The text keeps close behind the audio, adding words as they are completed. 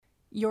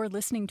You're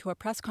listening to a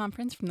press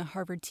conference from the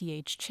Harvard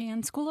T.H.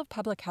 Chan School of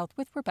Public Health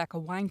with Rebecca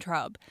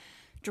Weintraub,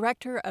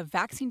 Director of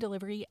Vaccine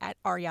Delivery at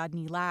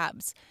Ariadne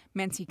Labs,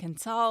 Mansi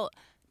Kansal,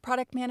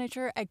 Product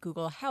Manager at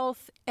Google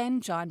Health,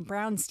 and John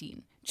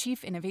Brownstein,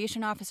 Chief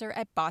Innovation Officer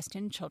at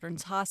Boston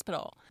Children's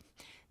Hospital.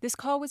 This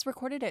call was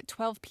recorded at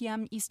 12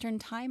 p.m. Eastern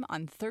Time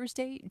on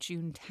Thursday,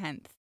 June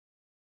 10th.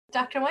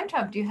 Dr.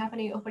 Weintraub, do you have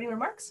any opening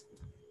remarks?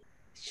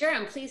 Sure,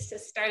 I'm pleased to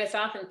start us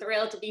off and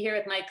thrilled to be here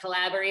with my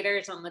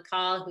collaborators on the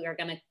call who are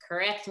going to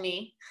correct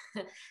me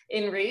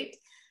en route.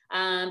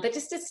 But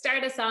just to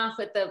start us off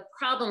with the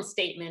problem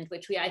statement,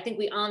 which I think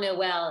we all know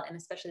well, and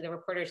especially the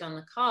reporters on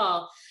the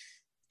call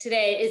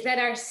today, is that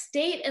our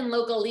state and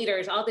local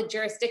leaders, all the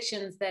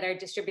jurisdictions that are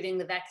distributing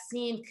the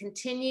vaccine,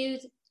 continue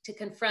to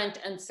confront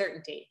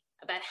uncertainty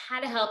about how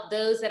to help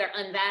those that are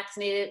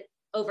unvaccinated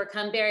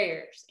overcome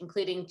barriers,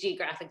 including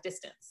geographic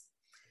distance.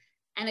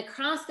 And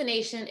across the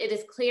nation, it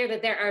is clear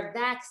that there are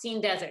vaccine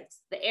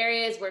deserts, the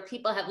areas where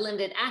people have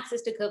limited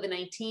access to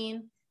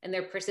COVID-19, and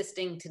they're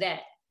persisting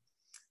today.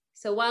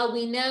 So while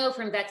we know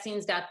from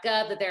vaccines.gov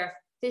that there are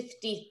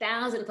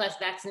 50,000 plus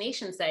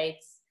vaccination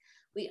sites,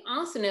 we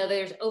also know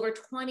there's over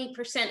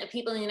 20% of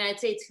people in the United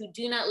States who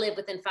do not live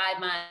within 5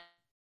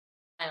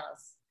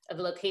 miles of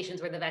the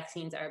locations where the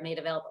vaccines are made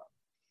available.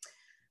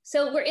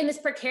 So we're in this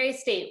precarious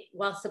state.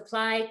 While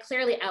supply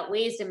clearly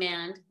outweighs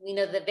demand, we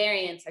know the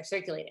variants are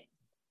circulating.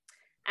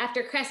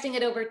 After cresting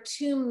at over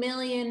 2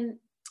 million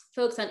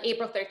folks on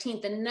April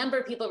 13th, the number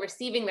of people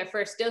receiving their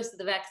first dose of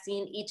the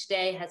vaccine each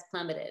day has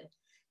plummeted.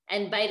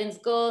 And Biden's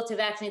goal to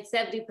vaccinate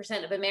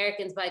 70% of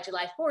Americans by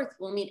July 4th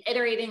will mean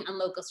iterating on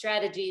local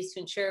strategies to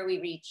ensure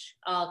we reach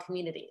all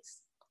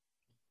communities.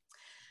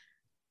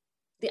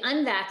 The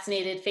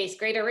unvaccinated face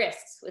greater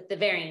risks with the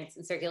variants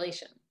in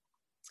circulation.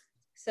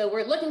 So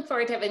we're looking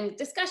forward to having a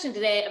discussion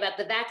today about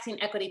the Vaccine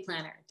Equity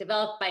Planner,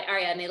 developed by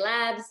Ariadne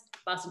Labs,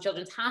 Boston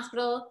Children's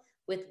Hospital,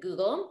 with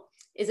Google,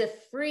 is a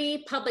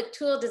free public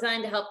tool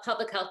designed to help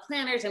public health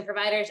planners and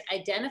providers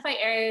identify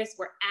areas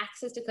where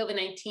access to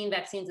COVID-19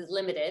 vaccines is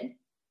limited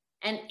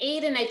and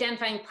aid in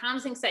identifying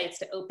promising sites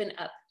to open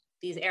up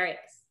these areas.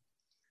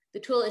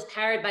 The tool is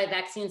powered by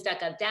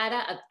vaccines.gov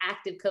data of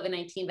active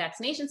COVID-19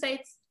 vaccination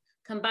sites,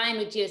 combined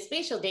with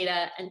geospatial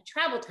data and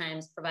travel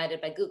times provided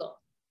by Google.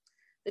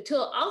 The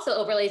tool also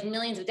overlays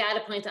millions of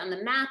data points on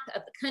the map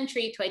of the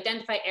country to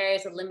identify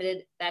areas of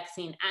limited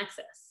vaccine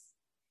access.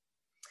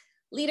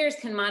 Leaders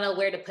can model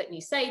where to put new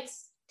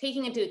sites,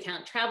 taking into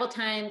account travel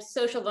times,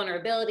 social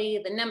vulnerability,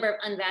 the number of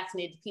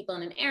unvaccinated people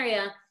in an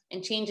area,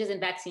 and changes in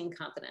vaccine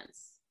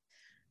confidence.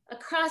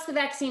 Across the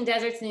vaccine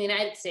deserts in the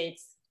United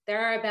States,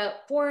 there are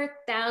about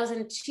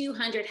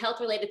 4,200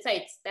 health-related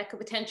sites that could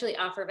potentially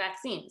offer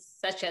vaccines,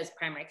 such as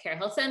primary care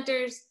health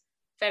centers,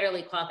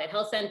 federally qualified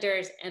health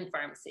centers, and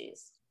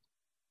pharmacies.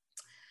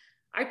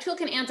 Our tool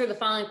can answer the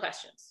following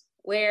questions.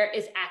 Where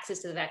is access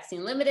to the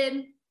vaccine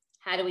limited?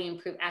 How do we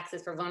improve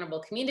access for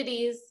vulnerable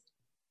communities?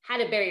 How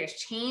do barriers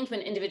change when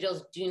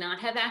individuals do not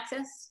have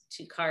access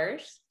to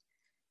cars?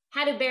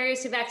 How do barriers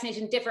to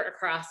vaccination differ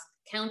across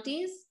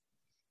counties?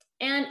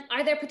 And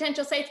are there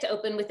potential sites to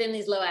open within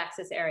these low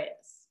access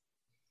areas?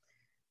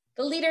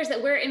 The leaders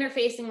that we're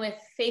interfacing with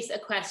face a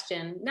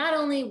question, not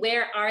only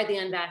where are the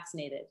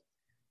unvaccinated,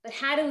 but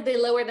how do they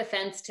lower the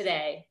fence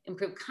today,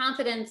 improve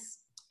confidence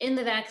in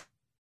the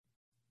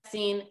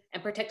vaccine,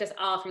 and protect us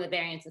all from the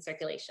variants in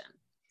circulation?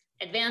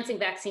 Advancing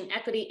vaccine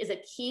equity is a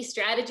key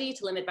strategy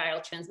to limit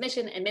viral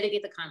transmission and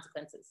mitigate the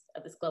consequences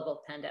of this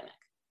global pandemic.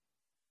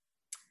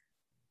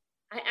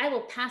 I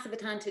will pass the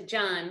baton to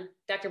John,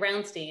 Dr.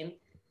 Brownstein,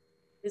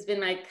 who's been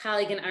my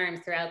colleague in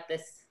arms throughout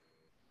this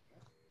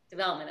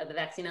development of the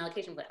vaccine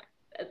allocation plan,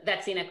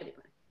 vaccine equity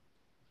plan.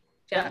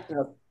 John?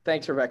 Yeah,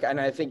 thanks, Rebecca.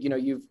 And I think,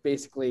 you've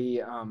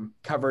basically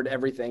covered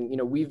everything.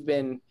 We've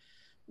been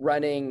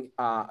running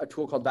a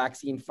tool called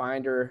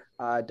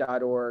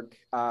vaccinefinder.org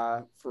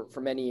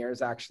for many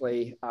years,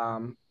 actually.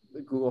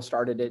 Google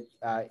started it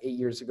 9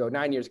 years ago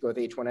with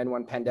the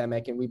H1N1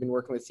 pandemic, and we've been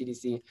working with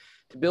CDC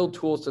to build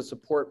tools to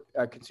support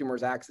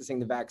consumers accessing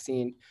the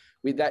vaccine.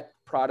 With that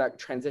product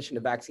transitioned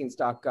to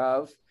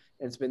vaccines.gov,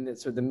 and it's been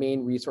sort of the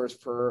main resource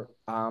for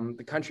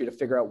the country to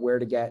figure out where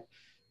to get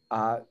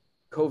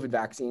COVID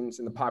vaccines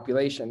in the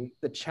population.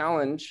 The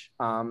challenge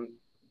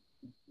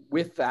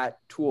with that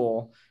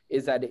tool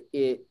is that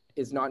it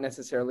is not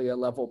necessarily a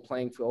level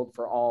playing field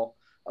for all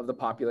of the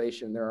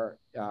population. There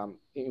are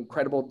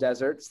incredible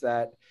deserts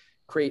that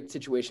create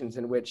situations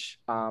in which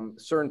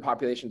certain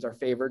populations are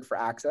favored for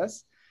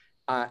access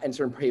and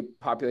certain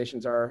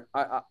populations are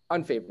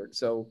unfavored.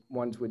 So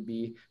ones would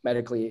be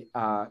medically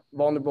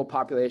vulnerable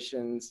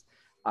populations,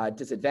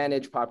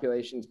 disadvantaged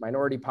populations,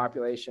 minority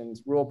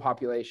populations, rural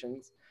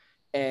populations.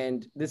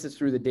 And this is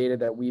through the data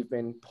that we've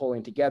been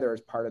pulling together as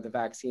part of the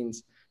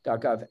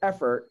vaccines.gov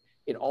effort.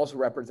 It also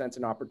represents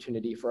an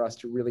opportunity for us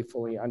to really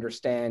fully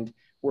understand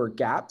where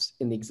gaps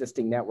in the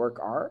existing network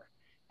are.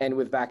 And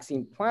with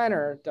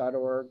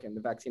vaccineplanner.org and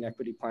the Vaccine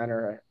Equity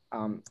Planner,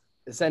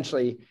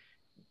 essentially,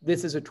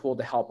 this is a tool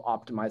to help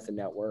optimize the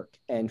network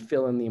and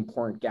fill in the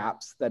important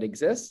gaps that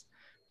exist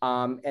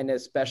And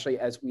especially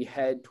as we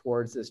head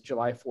towards this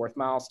July 4th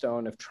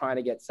milestone of trying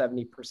to get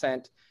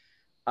 70%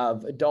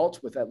 of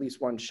adults with at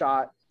least one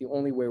shot, the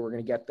only way we're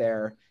going to get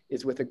there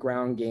is with a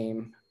ground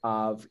game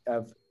of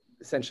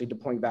essentially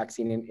deploying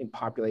vaccine in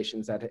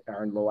populations that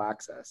are in low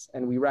access.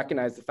 And we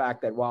recognize the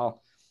fact that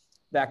while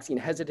vaccine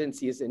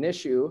hesitancy is an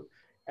issue,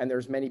 and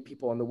there's many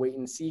people in the wait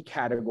and see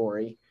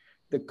category,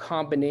 the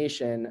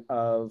combination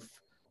of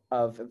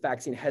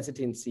vaccine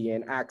hesitancy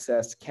and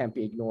access can't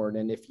be ignored.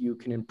 And if you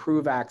can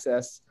improve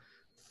access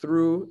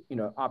through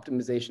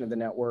optimization of the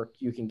network,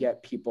 you can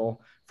get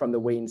people from the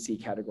wait and see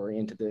category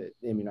into the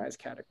immunized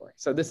category.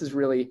 So this is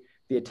really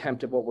the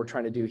attempt of what we're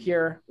trying to do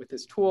here with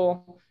this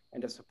tool,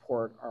 and to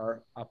support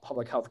our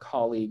public health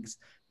colleagues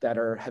that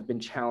have been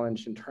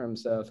challenged in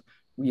terms of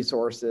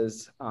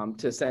resources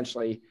to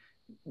essentially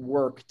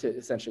work to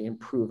essentially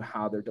improve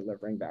how they're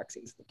delivering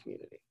vaccines to the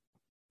community.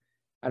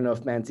 I don't know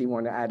if Mansi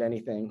wanted to add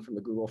anything from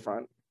the Google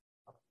front.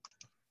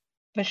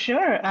 For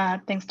sure.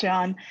 Thanks,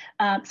 John.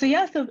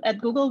 So at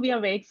Google, we are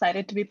very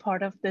excited to be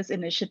part of this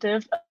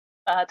initiative.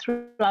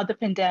 Throughout the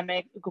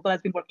pandemic, Google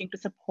has been working to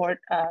support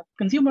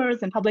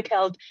consumers and public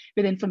health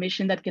with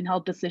information that can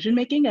help decision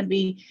making, and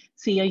we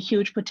see a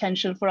huge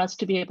potential for us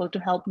to be able to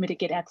help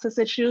mitigate access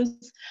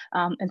issues.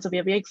 And so we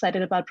are very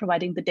excited about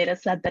providing the data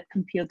set that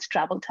computes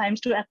travel times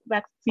to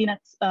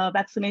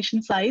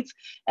vaccination sites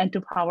and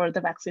to power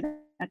the Vaccine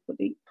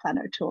Equity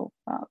Planner tool.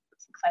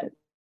 Excited.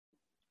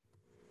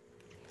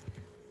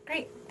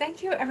 Great,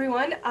 thank you,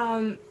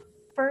 everyone.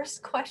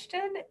 First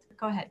question,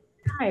 go ahead.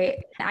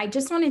 Hi, I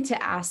just wanted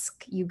to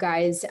ask you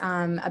guys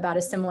about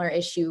a similar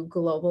issue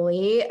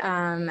globally.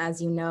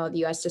 As you know,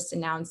 the US just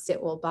announced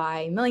it will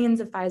buy millions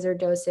of Pfizer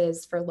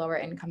doses for lower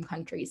income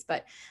countries.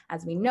 But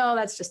as we know,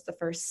 that's just the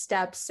first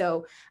step.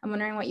 So I'm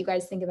wondering what you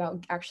guys think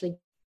about actually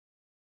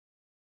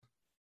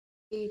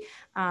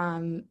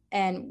and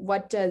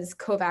what does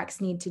COVAX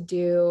need to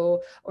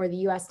do, or the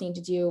US need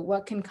to do?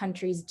 What can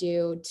countries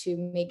do to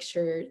make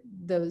sure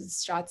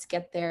those shots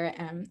get there?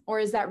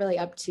 Or is that really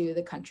up to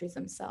the countries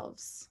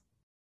themselves?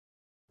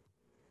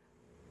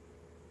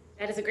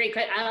 That is a great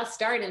question. I'll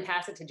start and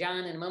pass it to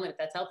John in a moment if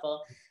that's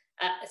helpful.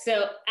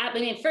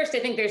 First, I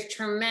think there's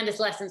tremendous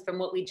lessons from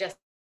what we just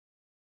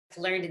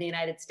learned in the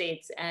United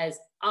States, as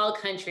all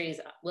countries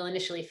will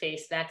initially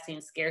face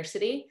vaccine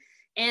scarcity,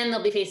 and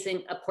they'll be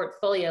facing a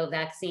portfolio of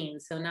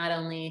vaccines. So not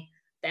only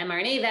the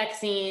mRNA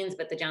vaccines,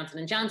 but the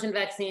Johnson & Johnson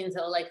vaccines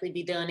that will likely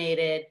be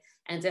donated.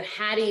 And so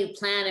how do you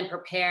plan and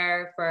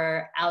prepare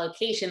for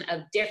allocation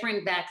of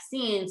different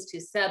vaccines to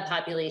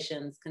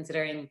subpopulations,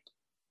 considering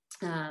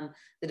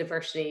the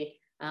diversity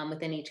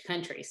within each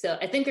country? So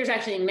I think there's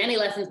actually many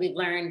lessons we've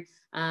learned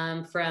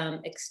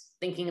from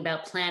thinking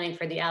about planning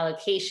for the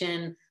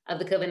allocation of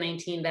the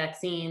COVID-19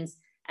 vaccines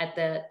at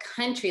the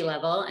country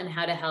level, and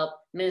how to help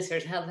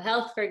ministers of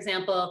health, for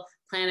example,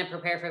 plan and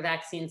prepare for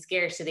vaccine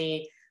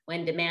scarcity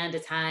when demand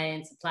is high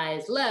and supply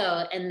is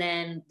low. And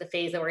then the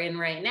phase that we're in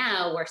right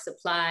now, where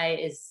supply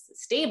is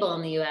stable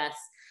in the US,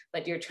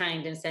 but you're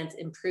trying to, in a sense,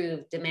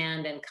 improve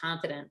demand and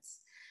confidence.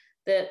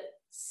 The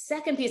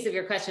second piece of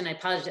your question, I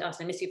apologize,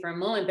 Austin, I missed you for a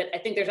moment, but I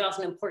think there's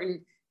also an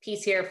important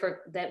piece here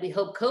that we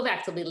hope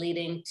COVAX will be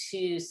leading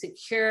to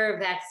secure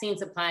vaccine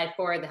supply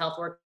for the health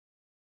workforce.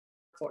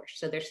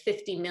 So there's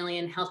 50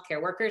 million healthcare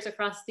workers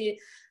across the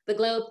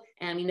globe,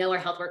 and we know our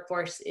health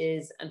workforce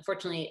is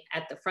unfortunately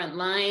at the front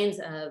lines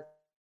of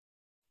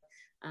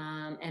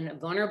and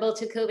vulnerable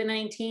to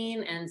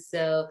COVID-19. And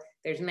so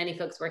there's many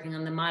folks working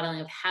on the modeling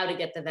of how to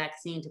get the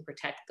vaccine to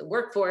protect the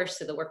workforce,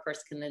 so the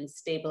workforce can then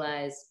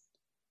stabilize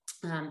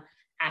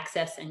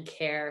access and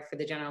care for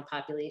the general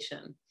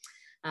population.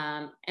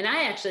 And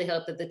I actually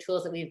hope that the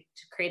tools that we've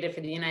created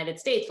for the United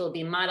States will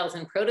be models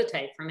and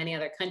prototype for many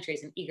other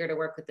countries, and eager to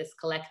work with this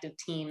collective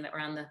team that we're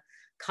on the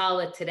call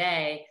with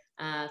today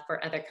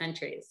for other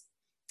countries.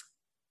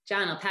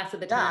 John, I'll pass the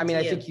baton to you.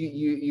 I think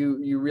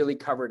you really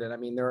covered it. I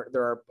mean, there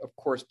are, of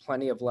course,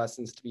 plenty of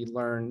lessons to be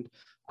learned,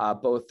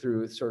 both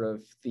through sort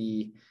of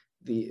the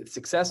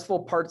successful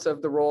parts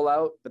of the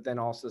rollout, but then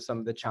also some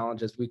of the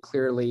challenges. We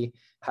clearly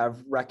have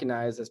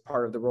recognized as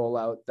part of the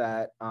rollout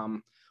that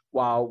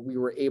while we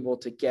were able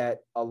to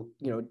get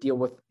deal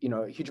with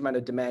a huge amount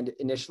of demand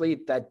initially,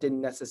 that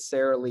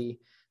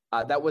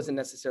wasn't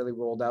necessarily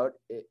rolled out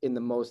in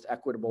the most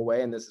equitable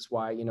way. And this is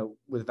why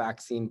with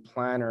Vaccine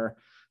Planner,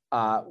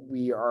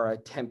 we are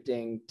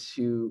attempting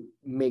to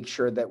make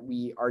sure that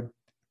we are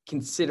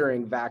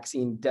considering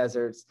vaccine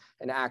deserts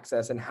and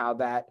access, and how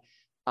that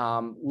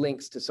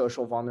links to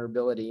social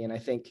vulnerability. And I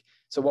think,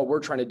 so what we're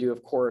trying to do,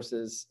 of course,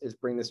 is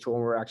bring this tool,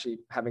 and we're actually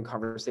having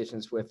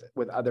conversations with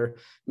other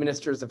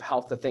ministers of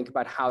health to think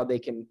about how they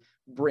can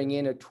bring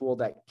in a tool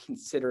that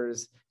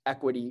considers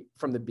equity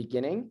from the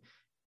beginning.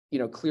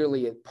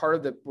 Clearly part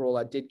of the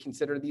rollout did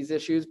consider these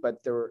issues,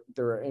 but there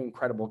are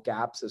incredible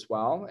gaps as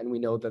well. And we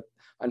know that,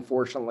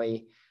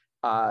 unfortunately,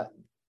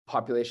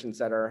 populations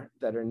that are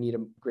in need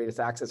of greatest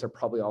access are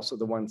probably also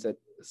the ones that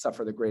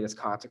suffer the greatest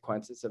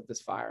consequences of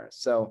this virus.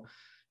 So,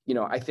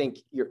 I think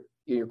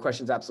your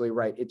question's absolutely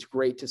right. It's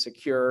great to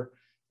secure,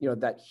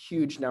 that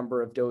huge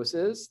number of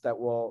doses that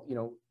will,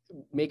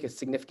 make a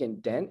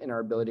significant dent in our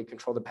ability to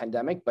control the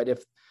pandemic. But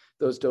if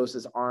those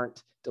doses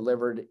aren't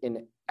delivered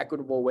in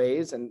equitable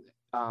ways, and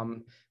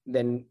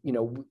then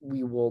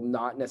we will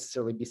not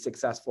necessarily be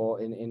successful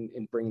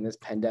in bringing this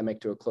pandemic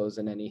to a close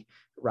in any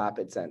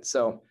rapid sense.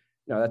 So,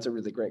 that's a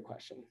really great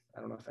question.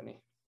 I don't know if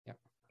any. Yeah.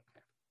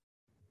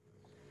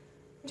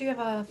 Do you have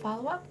a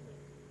follow-up?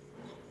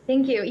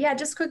 Thank you. Yeah,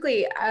 just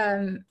quickly,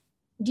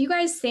 do you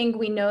guys think,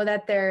 we know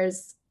that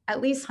there's at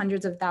least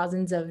hundreds of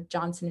thousands of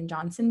Johnson &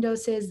 Johnson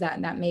doses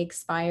that may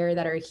expire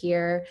that are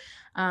here.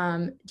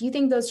 Do you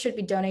think those should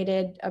be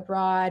donated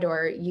abroad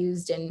or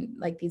used in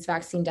like these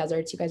vaccine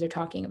deserts you guys are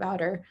talking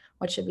about, or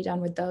what should be done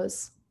with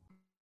those?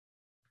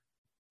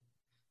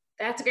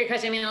 That's a great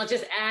question. I mean, I'll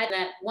just add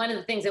that one of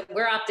the things that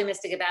we're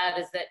optimistic about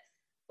is that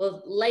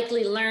we'll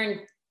likely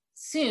learn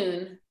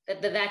soon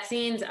that the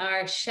vaccines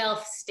are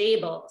shelf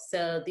stable.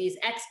 So these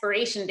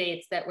expiration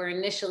dates that were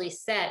initially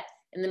set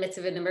in the midst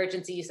of an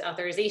emergency use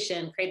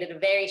authorization created a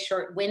very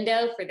short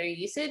window for their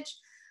usage.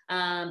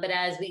 But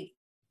as we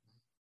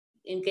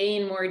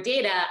gain more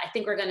data, I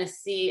think we're going to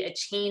see a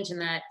change in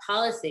that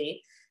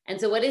policy.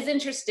 And so what is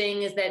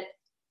interesting is that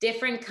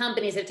different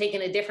companies have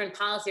taken a different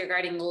policy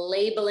regarding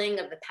labeling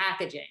of the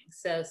packaging.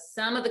 So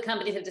some of the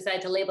companies have decided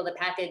to label the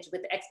package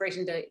with the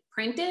expiration date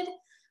printed.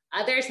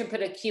 Others have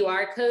put a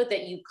QR code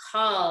that you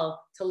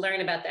call to learn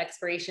about the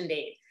expiration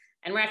date.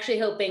 And we're actually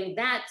hoping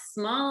that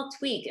small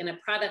tweak in a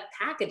product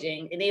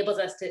packaging enables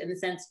us to, in a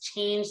sense,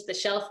 change the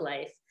shelf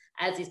life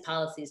as these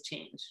policies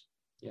change.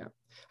 Yeah,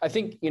 I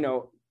think,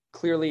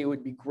 clearly it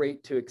would be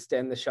great to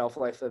extend the shelf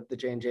life of the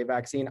J&J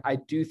vaccine. I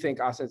do think,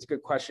 Austin, it's a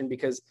good question,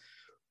 because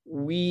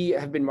we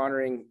have been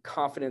monitoring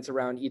confidence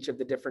around each of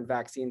the different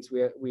vaccines.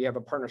 We have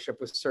a partnership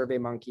with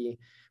SurveyMonkey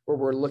where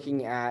we're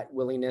looking at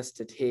willingness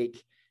to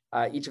take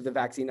each of the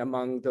vaccine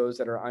among those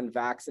that are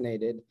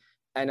unvaccinated.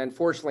 And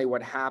unfortunately,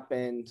 what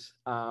happened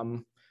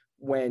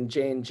when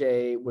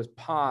J&J was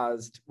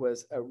paused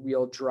was a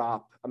real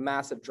drop, a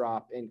massive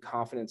drop in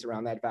confidence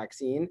around that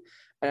vaccine.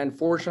 And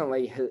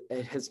unfortunately,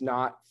 it has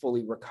not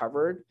fully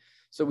recovered.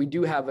 So we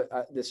do have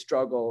this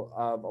struggle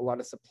of a lot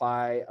of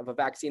supply of a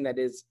vaccine that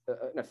is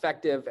an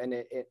effective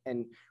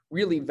and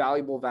really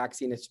valuable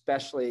vaccine,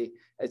 especially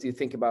as you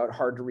think about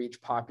hard to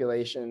reach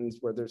populations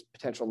where there's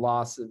potential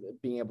loss of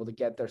being able to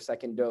get their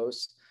second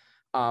dose.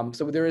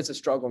 So there is a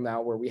struggle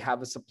now where we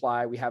have a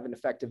supply, we have an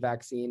effective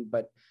vaccine,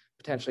 but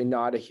potentially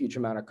not a huge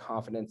amount of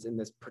confidence in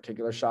this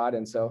particular shot.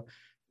 And so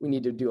we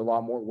need to do a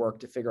lot more work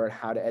to figure out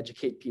how to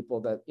educate people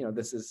that,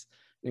 this is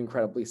an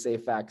incredibly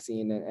safe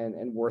vaccine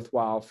and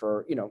worthwhile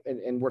for,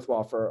 and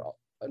worthwhile for,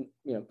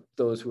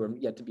 those who are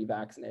yet to be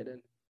vaccinated.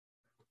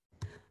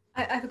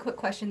 I have a quick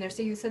question there.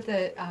 So you said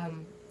that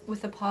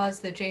with the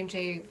pause, the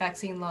J&J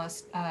vaccine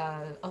lost,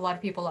 a lot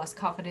of people lost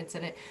confidence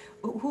in it.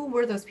 Who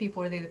were those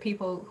people? Were they the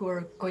people who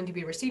are going to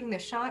be receiving the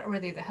shot, or were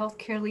they the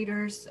healthcare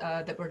leaders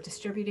that were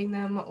distributing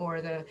them, or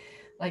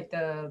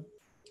the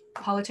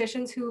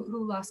politicians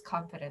who lost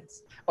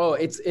confidence? Oh,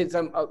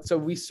 so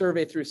we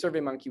survey through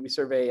SurveyMonkey, we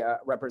survey a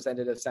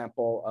representative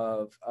sample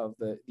of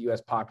the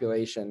US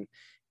population.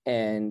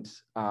 And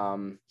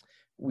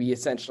we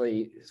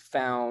essentially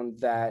found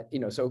that,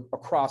 so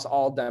across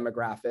all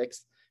demographics,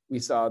 we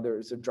saw there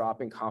was a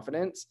drop in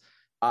confidence.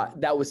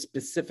 That was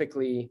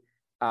specifically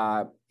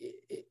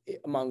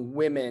among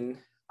women,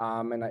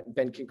 and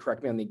Ben can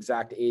correct me on the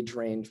exact age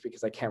range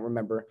because I can't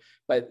remember,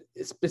 but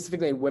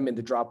specifically in women,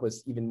 the drop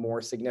was even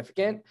more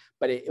significant,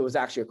 but it was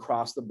actually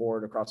across the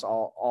board, across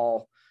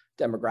all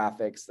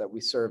demographics that we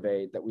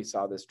surveyed, that we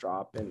saw this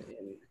drop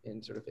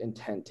in sort of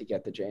intent to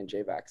get the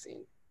J&J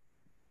vaccine.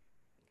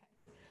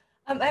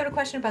 I have a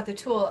question about the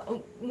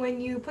tool.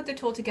 When you put the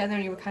tool together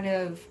and you were kind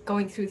of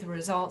going through the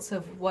results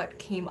of what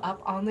came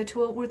up on the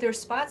tool, were there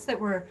spots that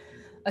were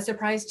a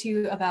surprise to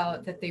you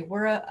about that they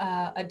were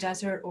a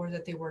desert or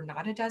that they were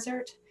not a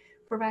desert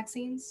for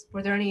vaccines?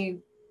 Were there any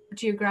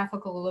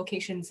geographical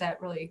locations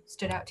that really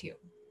stood out to you?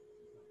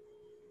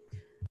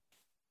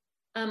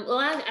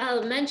 Well,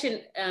 I'll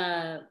mention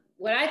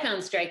what I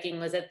found striking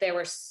was that there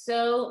were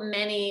so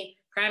many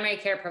primary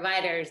care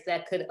providers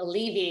that could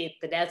alleviate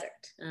the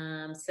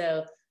desert.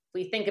 So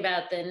we think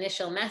about the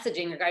initial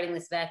messaging regarding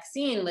this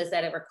vaccine was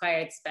that it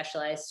required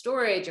specialized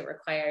storage, it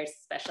requires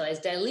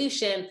specialized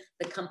dilution.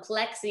 The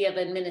complexity of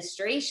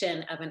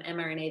administration of an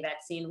mRNA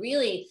vaccine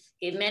really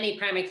gave many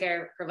primary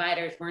care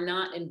providers were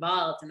not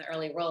involved in the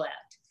early rollout.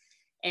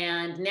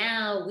 And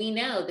now we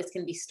know this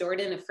can be stored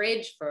in a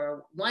fridge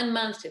for 1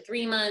 month to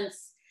 3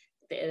 months,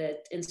 the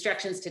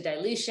instructions to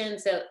dilution.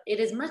 So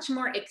it is much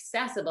more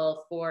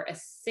accessible for a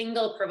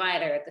single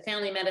provider, the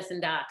family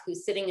medicine doc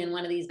who's sitting in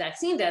one of these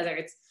vaccine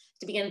deserts,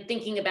 to begin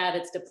thinking about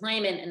its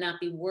deployment and not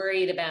be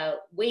worried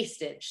about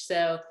wastage.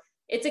 So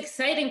it's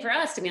exciting for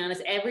us, to be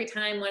honest. Every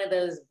time one of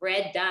those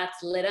red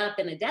dots lit up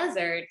in a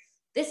desert,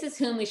 this is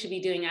whom we should be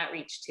doing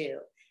outreach to.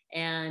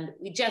 And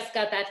we just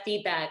got that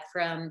feedback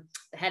from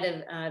the head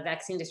of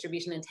vaccine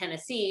distribution in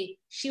Tennessee.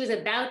 She was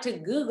about to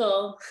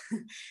Google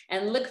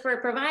and look for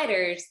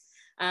providers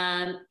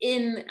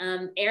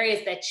in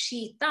areas that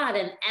she thought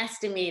and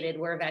estimated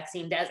were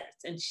vaccine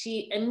deserts. And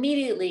she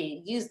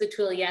immediately used the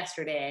tool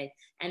yesterday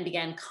and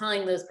began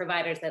calling those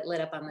providers that lit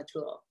up on the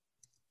tool.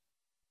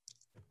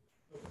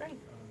 Great.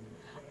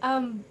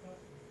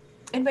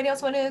 Anybody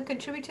else want to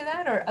contribute to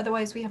that? Or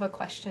otherwise we have a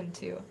question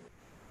too.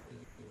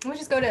 We'll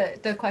just go to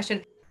the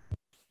question.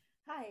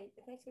 Hi,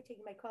 thanks for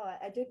taking my call.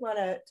 I did want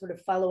to sort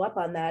of follow up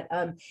on that.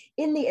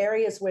 In the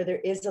areas where there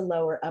is a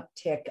lower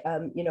uptick,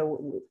 you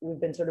know,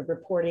 we've been sort of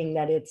reporting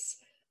that it's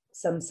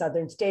some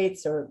southern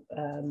states or,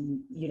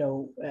 you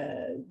know,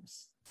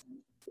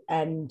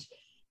 and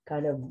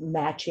kind of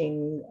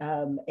matching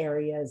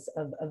areas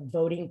of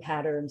voting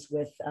patterns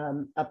with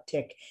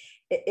uptick.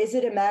 Is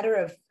it a matter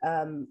of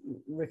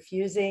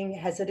refusing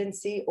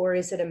hesitancy, or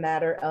is it a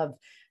matter of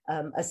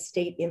a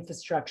state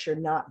infrastructure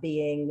not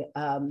being,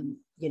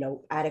 you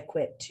know,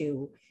 adequate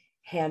to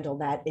handle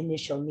that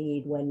initial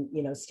need when,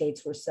 you know,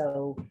 states were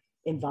so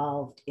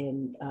involved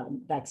in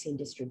vaccine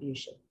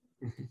distribution?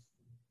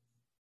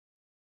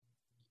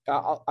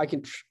 I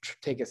can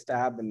take a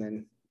stab and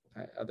then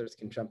others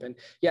can jump in.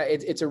 Yeah,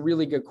 it's a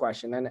really good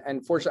question.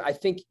 And fortunately, I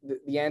think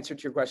the answer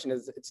to your question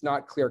is it's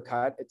not clear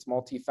cut, it's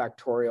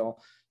multifactorial.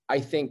 I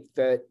think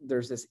that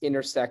there's this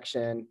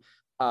intersection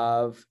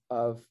of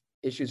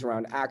issues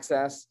around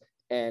access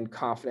and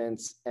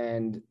confidence,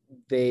 and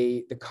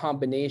the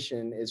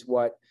combination is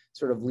what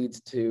sort of leads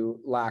to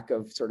lack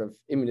of sort of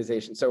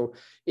immunization. So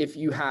if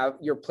you have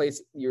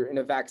you're in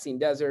a vaccine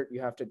desert, you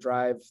have to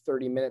drive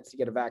 30 minutes to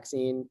get a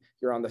vaccine,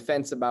 you're on the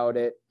fence about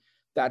it,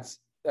 that's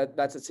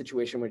a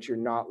situation in which you're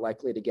not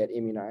likely to get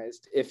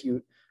immunized. If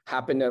you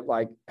happen to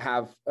like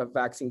have a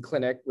vaccine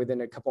clinic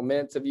within a couple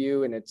minutes of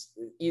you and it's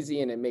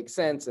easy and it makes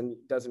sense and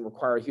doesn't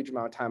require a huge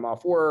amount of time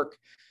off work,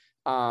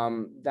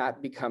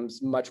 that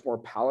becomes much more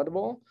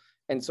palatable.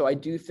 And so I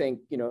do think,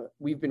 you know,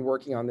 we've been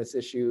working on this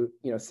issue,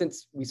 you know,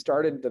 since we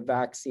started the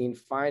Vaccine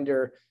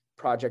Finder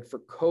project for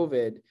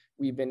COVID,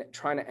 we've been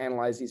trying to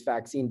analyze these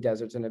vaccine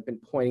deserts and have been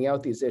pointing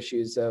out these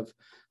issues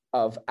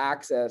of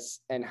access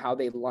and how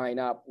they line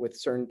up with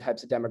certain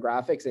types of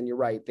demographics. And you're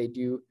right, they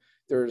do,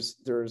 there's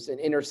an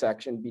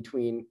intersection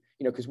between,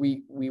 you know, because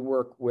we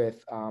work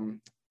with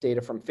data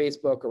from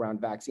Facebook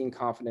around vaccine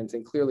confidence,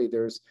 and clearly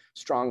there's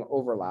strong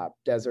overlap.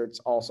 Deserts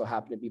also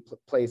happen to be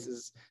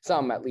places,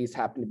 some at least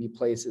happen to be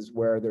places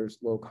where there's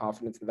low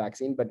confidence in the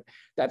vaccine, but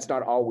that's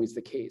not always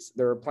the case.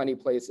 There are plenty of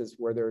places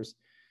where there's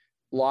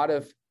a lot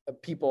of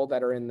people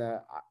that are in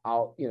the,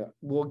 you know,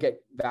 will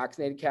get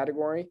vaccinated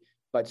category,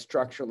 but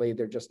structurally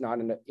they're just not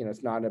in a, you know,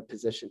 it's not in a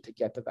position to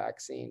get the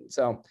vaccine.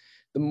 So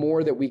the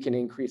more that we can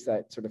increase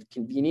that sort of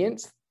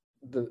convenience,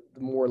 the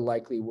more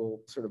likely we'll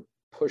sort of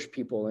push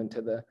people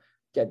into the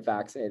get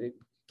vaccinated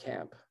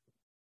camp.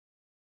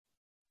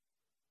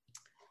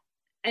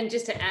 And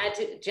just to add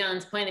to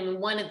John's point, I mean,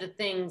 one of the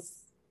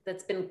things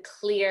that's been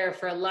clear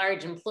for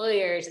large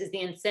employers is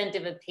the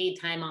incentive of paid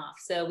time off.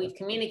 So we've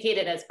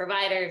communicated as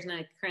providers, and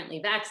I currently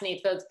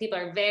vaccinate folks, people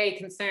are very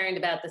concerned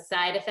about the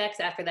side effects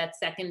after that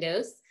second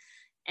dose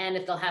and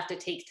if they'll have to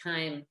take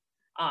time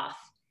off.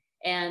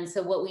 And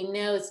so what we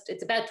know is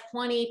it's about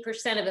 20%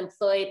 of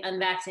employed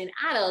unvaccinated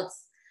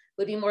adults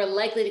would be more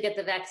likely to get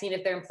the vaccine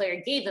if their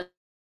employer gave them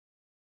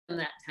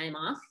that time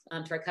off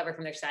to recover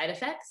from their side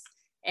effects.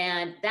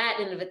 And that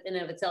in and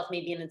of itself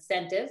may be an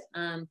incentive.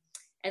 And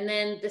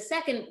then the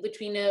second, which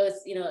we know is,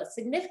 you know, a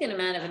significant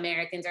amount of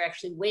Americans are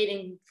actually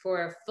waiting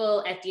for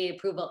full FDA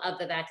approval of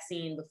the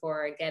vaccine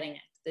before getting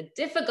it. The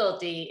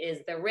difficulty is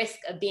the risk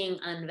of being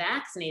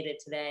unvaccinated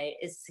today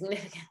is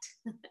significant.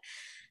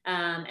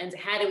 And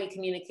how do we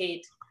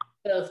communicate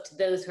both to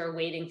those who are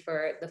waiting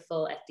for the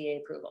full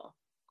FDA approval?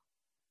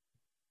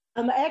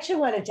 I actually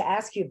wanted to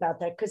ask you about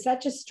that because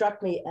that just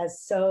struck me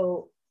as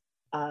so,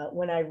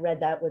 when I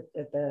read that with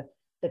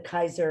the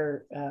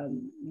Kaiser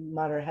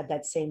monitor had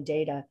that same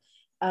data.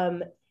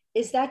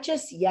 Is that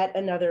just yet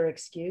another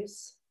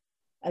excuse?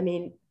 I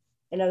mean,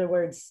 in other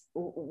words,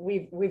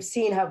 we've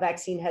seen how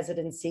vaccine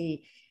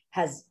hesitancy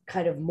has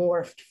kind of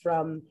morphed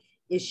from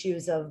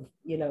issues of,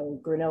 you know,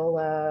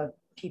 granola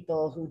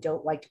people who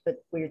don't like to put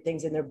weird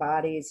things in their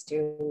bodies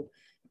to,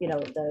 you know,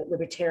 the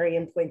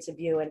libertarian points of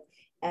view.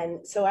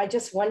 And so I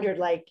just wondered,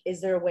 like,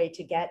 is there a way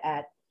to get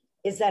at,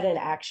 is that an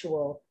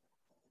actual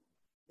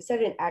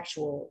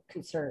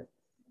concern?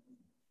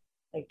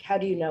 Like, how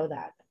do you know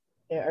that?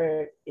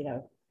 Or, you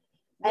know,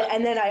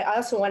 and then I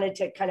also wanted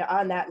to kind of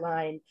on that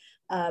line,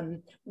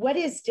 what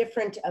is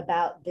different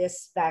about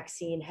this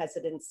vaccine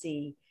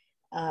hesitancy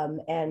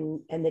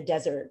and the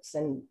deserts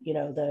and, you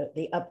know,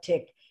 the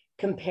uptick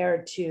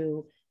compared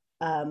to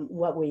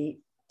what we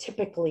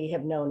typically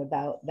have known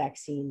about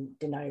vaccine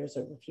deniers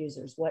or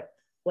refusers?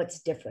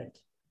 What's different?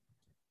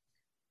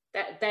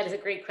 That is a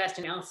great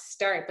question. I'll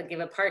start, but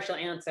give a partial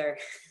answer.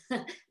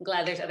 I'm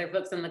glad there's other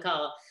folks on the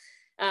call.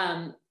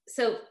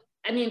 So,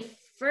 I mean,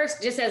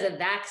 first, just as a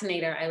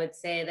vaccinator, I would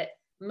say that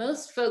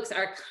most folks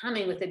are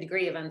coming with a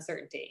degree of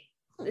uncertainty.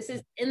 This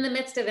is in the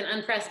midst of an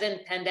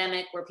unprecedented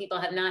pandemic where people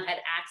have not had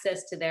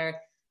access to their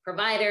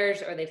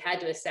providers, or they've had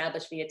to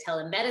establish via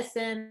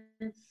telemedicine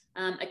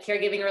a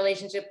caregiving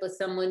relationship with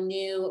someone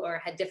new or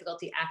had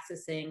difficulty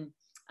accessing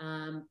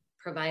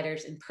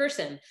providers in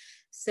person.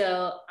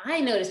 So I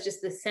noticed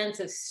just the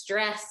sense of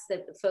stress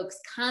that the folks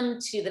come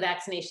to the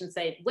vaccination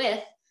site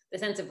with, the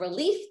sense of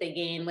relief they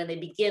gain when they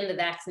begin the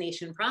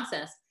vaccination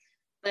process.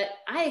 But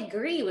I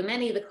agree with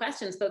many of the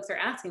questions folks are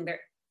asking.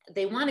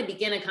 They want to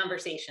begin a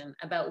conversation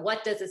about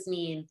what does this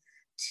mean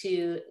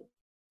to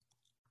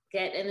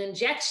get an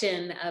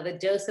injection of a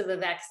dose of a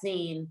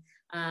vaccine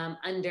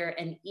under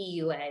an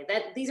EUA.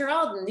 These are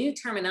all new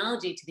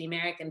terminology to the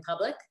American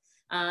public.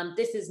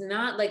 This is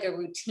not like a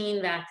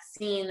routine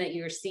vaccine that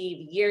you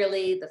receive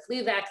yearly, the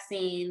flu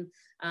vaccine,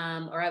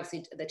 or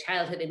obviously the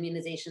childhood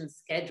immunization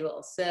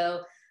schedule.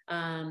 So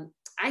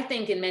I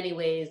think in many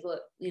ways,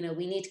 what we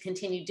need to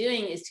continue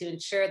doing is to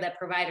ensure that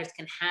providers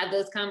can have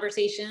those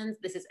conversations.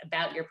 This is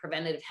about your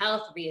preventative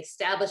health,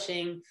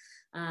 reestablishing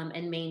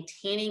and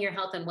maintaining your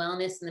health and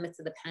wellness in the midst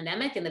of the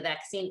pandemic. And the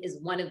vaccine is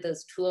one of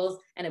those tools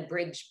and a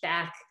bridge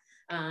back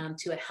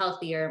to a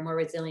healthier, more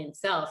resilient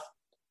self.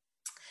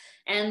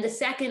 And the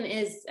second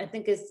is, I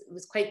think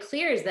was quite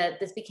clear, is that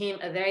this became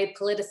a very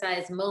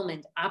politicized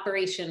moment.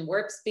 Operation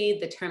Warp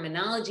Speed, the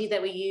terminology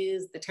that we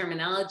use, the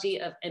terminology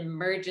of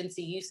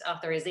emergency use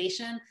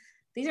authorization,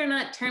 these are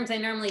not terms I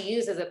normally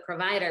use as a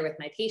provider with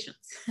my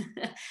patients.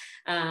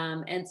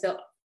 And so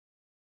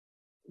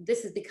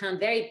this has become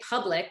very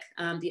public,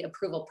 the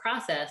approval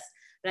process,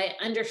 but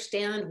I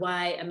understand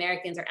why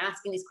Americans are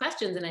asking these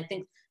questions. And I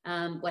think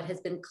what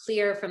has been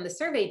clear from the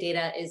survey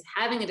data is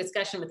having a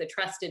discussion with a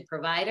trusted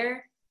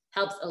provider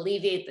helps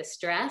alleviate the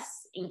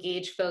stress,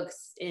 engage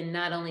folks in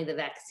not only the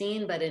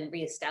vaccine, but in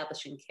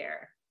reestablishing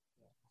care.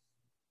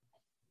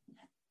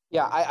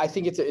 Yeah, I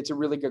think it's a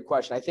really good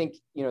question. I think,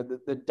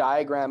 the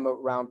diagram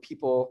around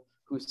people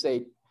who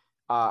say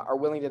are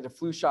willing to get the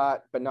flu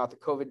shot, but not the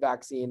COVID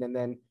vaccine, and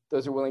then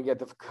those are willing to get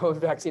the COVID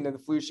vaccine and the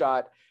flu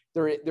shot,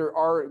 there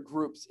are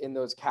groups in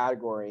those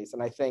categories.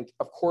 And I think,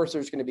 of course,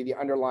 there's going to be the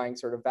underlying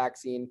sort of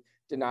vaccine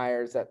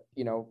deniers that,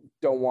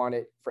 don't want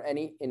it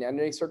in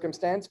any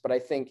circumstance. But I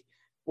think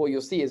what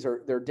you'll see is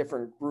there are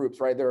different groups,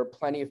 right? There are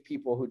plenty of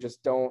people who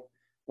just don't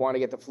want to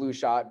get the flu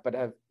shot, but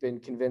have been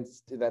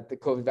convinced that the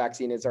COVID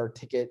vaccine is our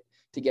ticket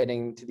to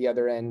getting to the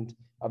other end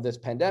of this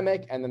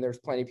pandemic. And then there's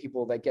plenty of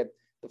people that get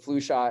the flu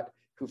shot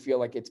who feel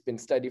like it's been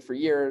studied for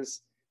years,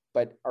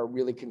 but are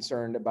really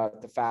concerned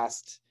about the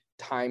fast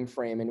time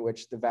frame in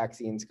which the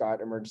vaccines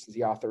got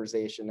emergency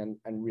authorization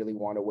and really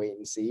want to wait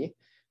and see.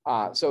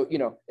 So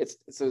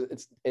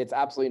it's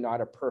absolutely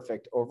not a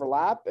perfect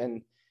overlap.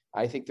 And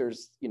I think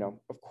there's,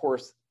 of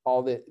course,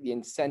 all the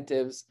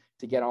incentives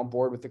to get on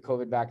board with the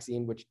COVID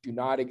vaccine, which do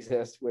not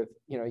exist with,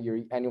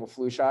 your annual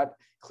flu shot,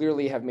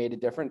 clearly have made a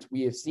difference.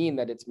 We have seen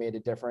that it's made a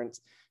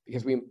difference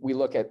because we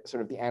look at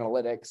sort of the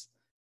analytics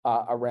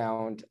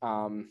around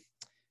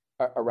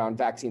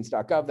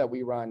vaccines.gov that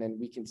we run, and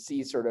we can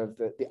see sort of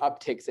the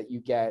upticks that you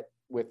get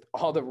with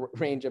all the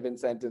range of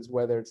incentives,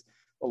 whether it's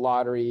the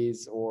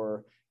lotteries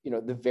or,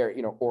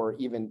 or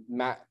even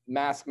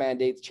mask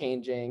mandates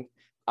changing.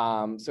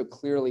 So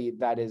clearly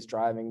that is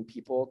driving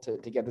people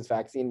to get this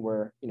vaccine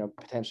where,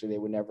 potentially they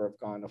would never have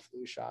gone a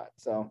flu shot.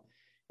 So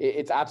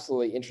it's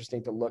absolutely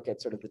interesting to look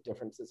at sort of the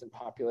differences in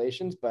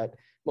populations, but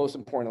most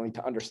importantly,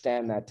 to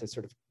understand that, to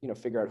sort of,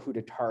 figure out who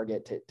to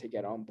target to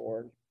get on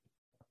board.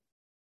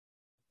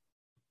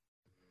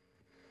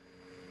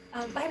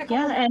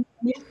 And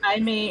if I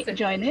may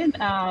join in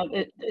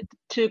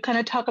to kind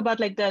of talk about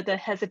like the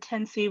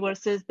hesitancy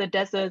versus the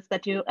deserts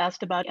that you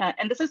asked about.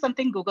 And this is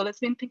something Google has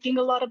been thinking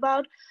a lot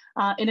about.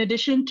 In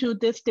addition to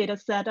this data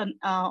set on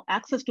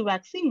access to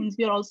vaccines,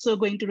 we are also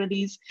going to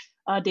release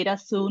data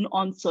soon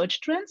on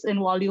search trends and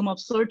volume of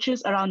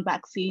searches around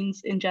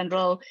vaccines in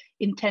general,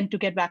 intent to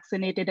get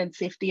vaccinated, and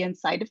safety and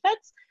side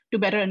effects, to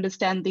better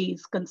understand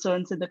these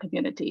concerns in the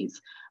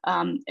communities.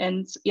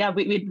 And yeah,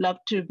 we'd love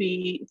to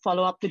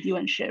follow up with you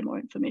and share more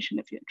information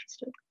if you're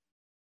interested.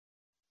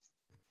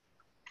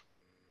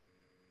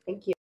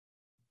 Thank you.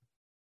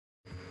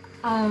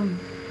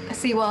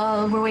 See,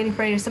 while we're waiting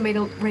for somebody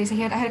to raise a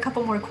hand, I had a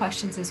couple more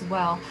questions as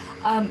well.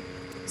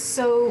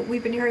 So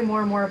we've been hearing more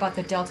and more about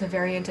the Delta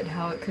variant and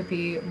how it could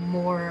be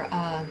more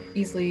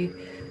easily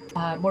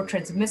more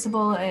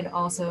transmissible and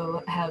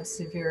also have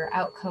severe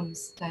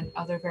outcomes than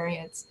other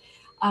variants.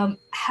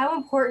 How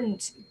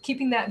important,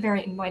 keeping that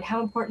variant in mind,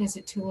 how important is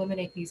it to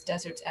eliminate these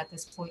deserts at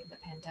this point in the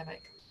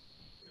pandemic?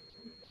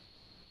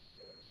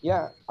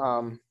 Yeah,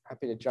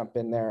 happy to jump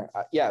in there.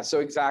 So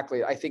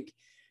exactly. I think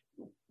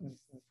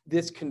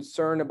this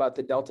concern about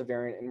the Delta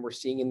variant, and we're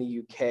seeing in the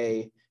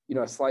UK,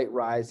 a slight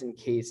rise in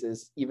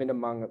cases, even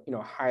among,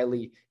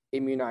 highly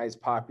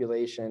immunized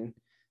population,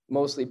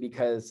 mostly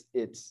because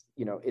it's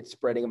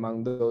spreading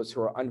among those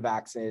who are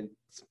unvaccinated,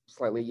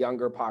 slightly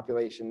younger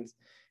populations.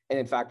 And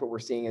in fact, what we're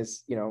seeing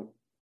is,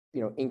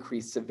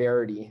 increased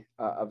severity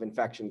of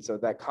infection. So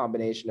that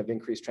combination of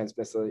increased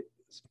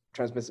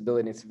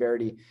transmissibility and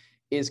severity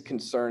is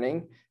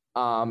concerning.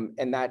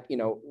 And that,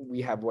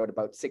 we have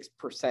about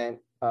 6%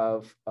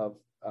 of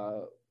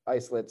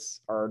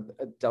isolates are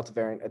Delta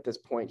variant at this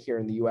point here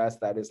in the US.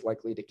 That is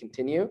likely to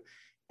continue.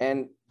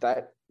 and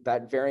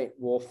that variant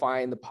will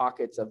find the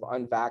pockets of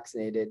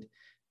unvaccinated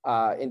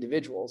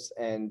individuals,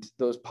 and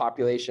those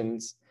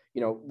populations,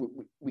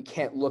 we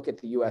can't look at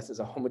the US as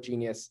a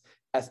homogeneous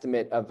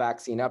estimate of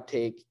vaccine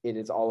uptake. It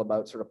is all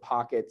about sort of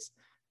pockets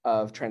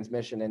of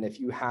transmission. And if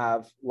you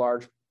have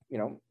large,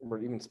 or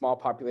even small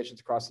populations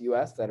across the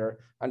US that are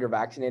under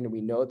vaccinated,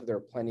 we know that there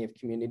are plenty of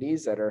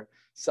communities that are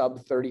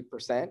sub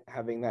 30%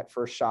 having that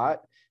first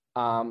shot,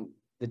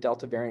 the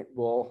Delta variant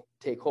will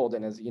take hold.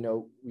 And as you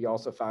know, we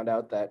also found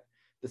out that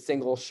the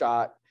single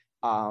shot,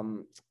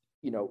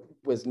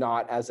 was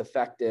not as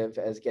effective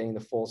as getting the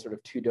full sort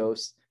of two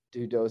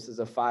doses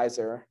of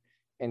Pfizer.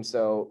 And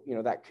so,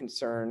 that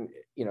concern,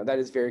 that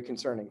is very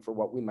concerning for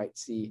what we might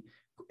see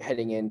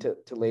heading into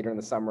later in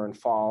the summer and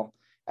fall,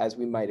 as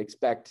we might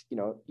expect,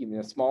 even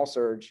a small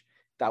surge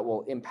that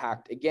will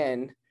impact,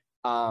 again,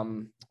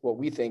 what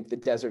we think the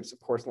deserts, of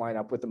course, line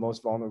up with the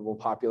most vulnerable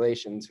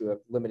populations who have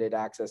limited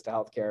access to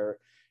healthcare,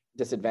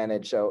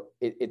 disadvantage. So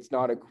it's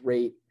not a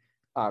great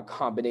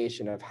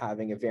combination of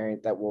having a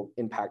variant that will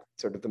impact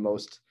sort of the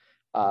most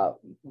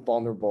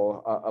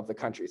vulnerable of the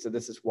country. So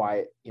this is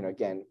why,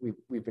 again,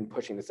 we've been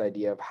pushing this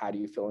idea of how do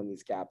you fill in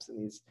these gaps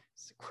in these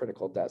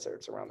critical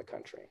deserts around the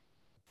country.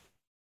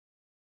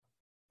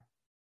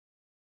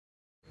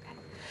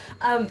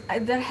 I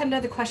had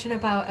another question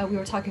about, we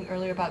were talking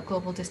earlier about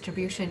global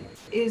distribution.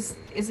 Is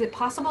it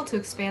possible to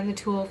expand the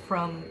tool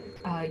from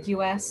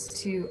US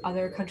to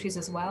other countries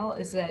as well?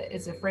 Is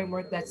a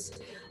framework that's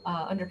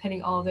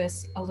underpinning all of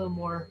this a little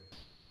more,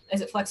 is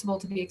it flexible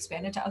to be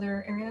expanded to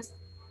other areas?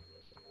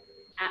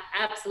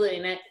 Absolutely.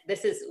 And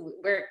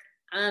we're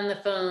on the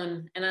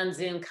phone and on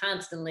Zoom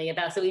constantly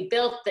about, so we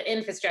built the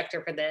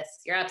infrastructure for this.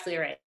 You're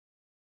absolutely right.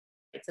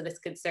 So this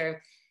could serve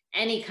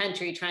any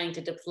country trying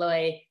to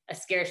deploy a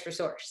scarce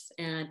resource.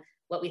 And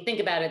what we think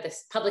about are the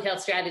public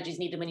health strategies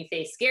needed when you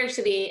face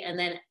scarcity, and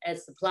then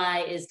as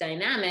supply is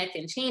dynamic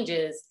and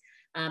changes,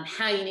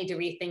 how you need to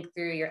rethink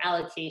through your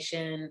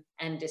allocation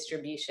and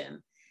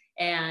distribution.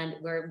 And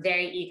we're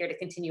very eager to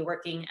continue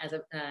working as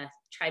a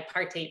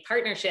tripartite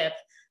partnership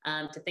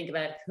to think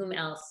about whom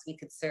else we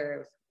could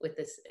serve with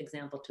this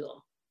example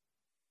tool.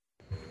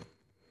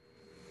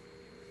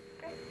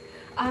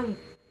 Great.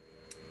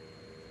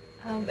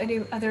 Any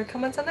other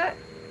comments on that?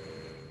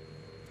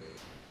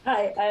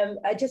 Hi,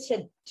 I just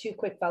had two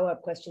quick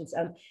follow-up questions.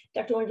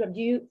 Dr. Weintraub,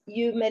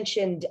 you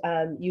mentioned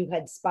you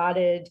had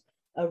spotted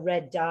a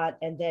red dot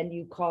and then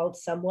you called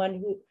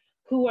someone.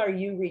 Who are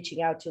you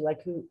reaching out to? Like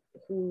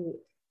who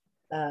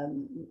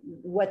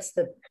what's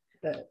the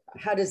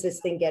how does this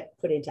thing get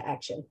put into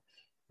action?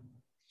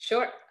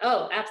 Sure.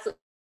 Oh, absolutely.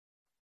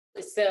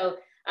 So,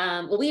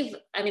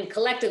 well,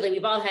 collectively,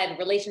 we've all had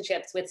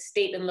relationships with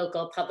state and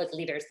local public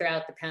leaders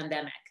throughout the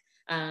pandemic.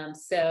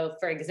 So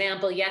for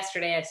example,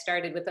 yesterday I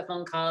started with a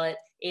phone call at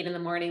 8 in the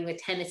morning with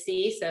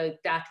Tennessee. So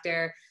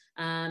Dr.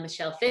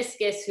 Michelle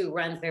Fiscus, who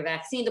runs their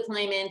vaccine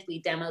deployment,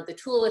 we demoed the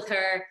tool with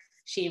her.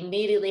 She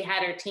immediately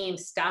had her team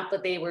stop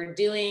what they were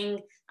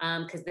doing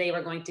because they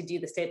were going to do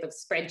this type of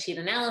spreadsheet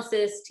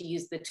analysis to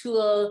use the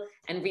tool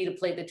and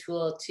redeploy the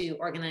tool to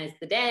organize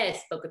the day. I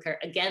spoke with her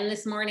again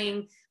this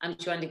morning.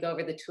 She wanted to go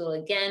over the tool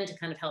again to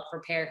kind of help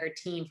prepare her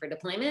team for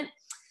deployment.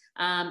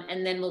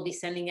 And then we'll be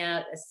sending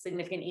out a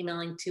significant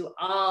emailing to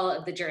all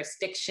of the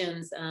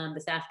jurisdictions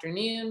this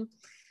afternoon.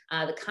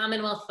 The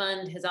Commonwealth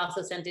Fund has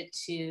also sent it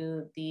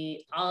to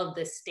all of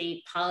the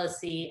state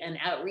policy and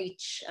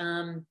outreach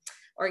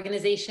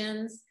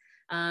organizations.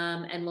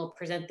 And we'll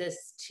present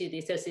this to the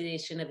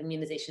Association of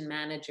Immunization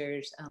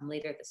Managers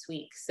later this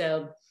week.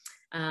 So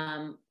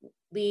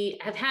we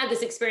have had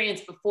this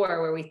experience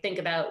before where we think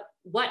about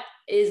what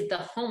is the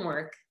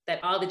homework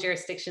that all the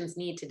jurisdictions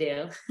need to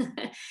do.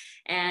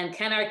 And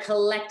can our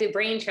collective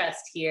brain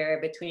trust here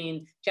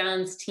between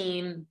John's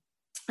team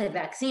at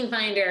Vaccine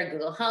Finder,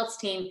 Google Health's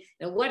team,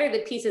 what are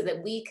the pieces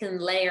that we can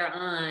layer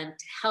on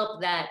to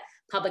help that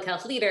public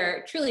health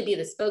leader truly be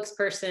the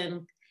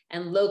spokesperson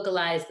and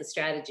localize the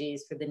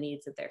strategies for the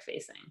needs that they're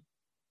facing?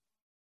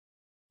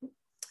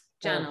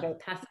 John, I'll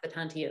pass the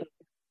baton to you.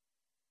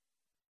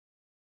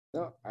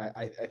 No,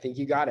 I think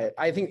you got it.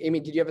 I think, Amy,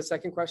 did you have a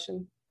second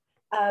question?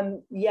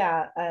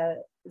 Yeah.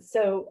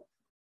 So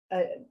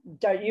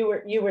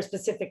you were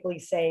specifically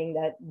saying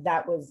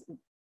that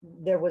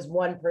there was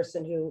one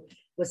person who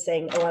was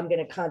saying, "Oh, I'm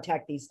going to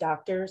contact these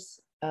doctors."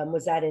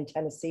 Was that in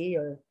Tennessee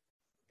or?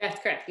 That's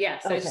correct. Yeah.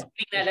 So just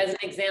take that as an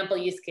example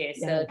use case.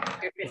 Yeah. So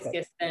Dr.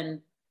 Fiscus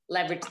then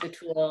leveraged the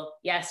tool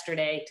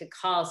yesterday to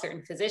call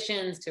certain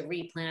physicians to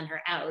replan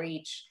her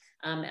outreach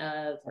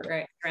of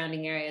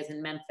surrounding areas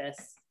in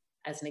Memphis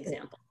as an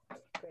example.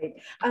 Great.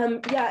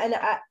 Yeah, and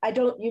I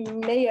don't, you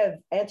may have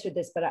answered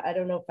this, but I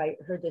don't know if I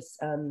heard this.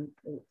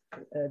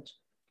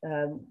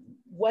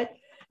 What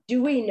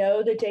do we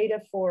know the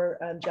data for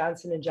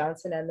Johnson &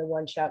 Johnson and the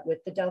one shot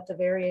with the Delta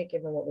variant,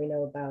 given what we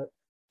know about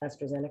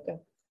AstraZeneca?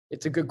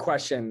 It's a good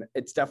question.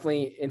 It's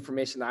definitely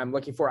information that I'm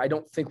looking for. I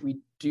don't think we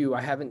do. I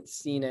haven't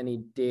seen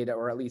any data,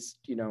 or at least,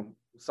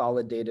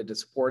 solid data to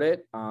support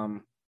it.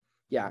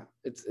 Yeah,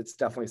 it's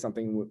definitely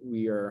something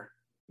we are,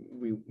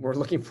 we're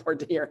looking forward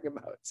to hearing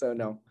about. So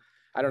no,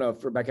 I don't know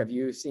if Rebecca, have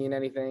you seen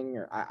anything,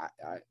 or I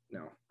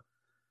no.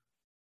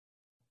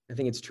 I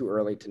think it's too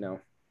early to know.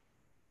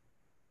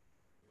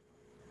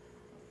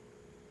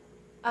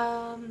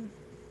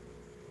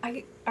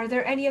 Are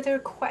there any other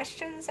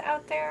questions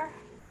out there?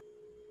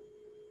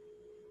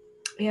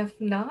 If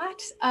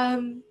not,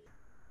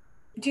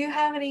 do you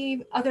have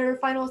any other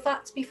final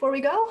thoughts before we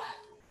go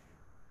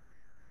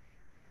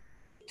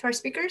to our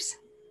speakers?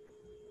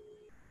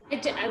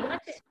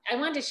 I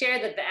want to share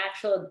that the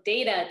actual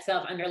data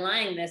itself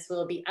underlying this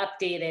will be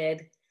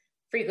updated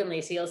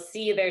frequently. So you'll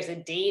see there's a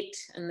date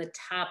in the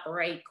top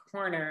right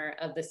corner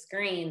of the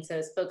screen. So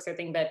as folks are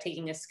thinking about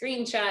taking a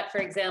screenshot, for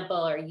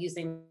example, or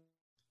using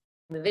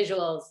the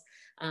visuals,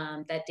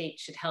 that date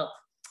should help.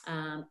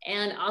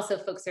 And also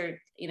folks are,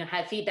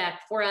 have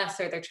feedback for us,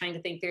 or they're trying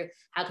to think through,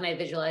 how can I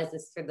visualize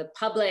this for the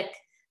public?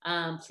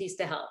 Please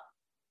to help.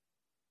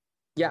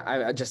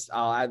 Yeah,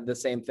 I'll add the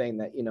same thing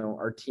that,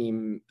 our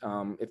team,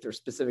 if there's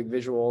specific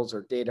visuals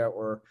or data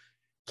or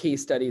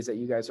case studies that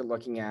you guys are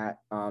looking at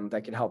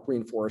that can help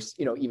reinforce,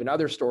 even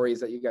other stories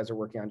that you guys are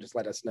working on, just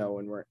let us know,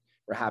 and we're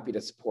happy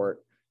to support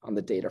on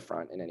the data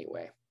front in any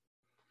way.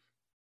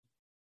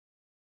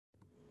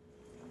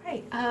 All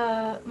right,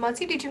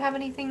 Mansi, did you have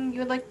anything you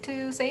would like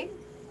to say?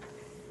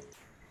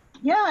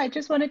 Yeah, I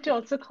just wanted to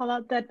also call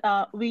out that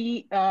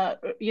we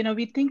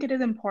think it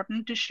is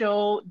important to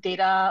show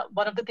data.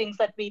 One of the things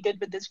that we did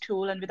with this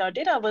tool and with our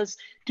data was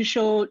to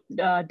show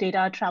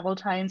data travel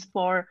times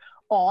for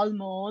all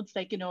modes,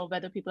 like,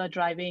 whether people are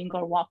driving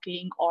or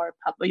walking or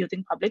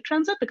using public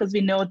transit, because we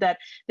know that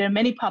there are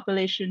many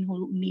population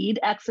who need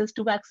access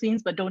to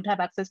vaccines but don't have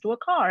access to a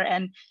car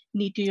and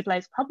need to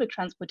utilize public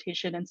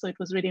transportation. And so it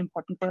was really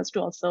important for us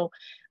to also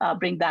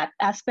bring that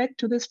aspect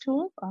to this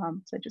tool.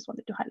 So I just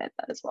wanted to highlight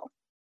that as well.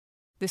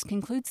 This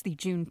concludes the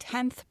June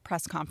 10th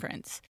press conference.